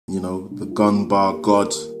You know, the gun bar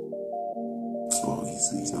god. Well,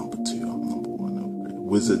 he's number 2. I'm number 1.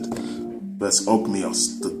 Wizard versus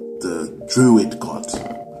Ogmios, the druid god.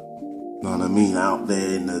 Know what I mean? Out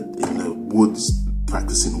there in the woods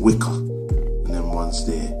practicing Wicca, and then one's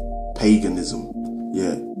there paganism.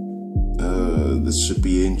 Yeah, this should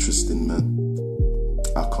be interesting, man.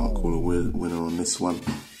 I can't call a winner on this one.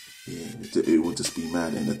 Yeah, it will just be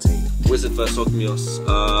mad entertaining. Wizard vs Ogmios,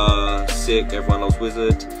 sick. Everyone loves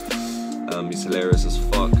Wizard. He's hilarious as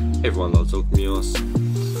fuck. Everyone loves Ogmios.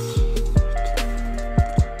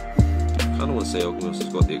 I don't want to say Ogmios has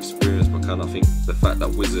got the experience, but kind of think the fact that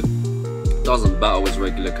Wizard doesn't battle as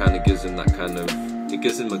regular kind of gives him that kind of, it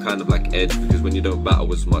gives him a kind of like edge, because when you don't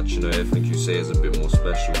battle as much, you know, everything you say is a bit more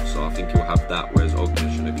special. So I think he'll have that, whereas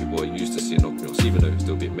Ogmios, you know, people are used to seeing Ogmios, even though he'll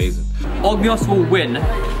still be amazing. Ogmios will win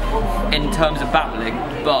in terms of battling,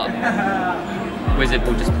 but Wizard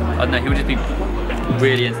will just, I don't know, he'll just be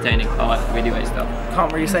really entertaining. I like video stuff.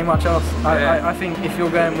 Can't really say much else. I think if you're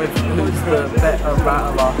going with who's the better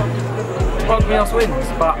battler, Ogmios wins,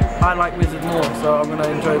 but I like Wizard more, so I'm going to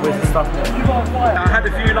enjoy Wizard stuff more. I had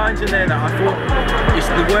a few lines in there that I thought, it's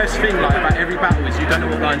the worst thing like about every battle is you don't know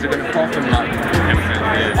what lines are going to pop, and like,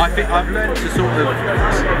 I think I've learned to sort of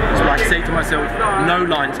like say to myself, no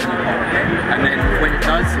line's going to pop, and then when it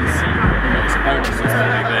does, it's a bonus.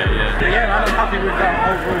 Yeah, I'm happy with that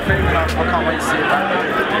overall thing, and I can't wait to see it back.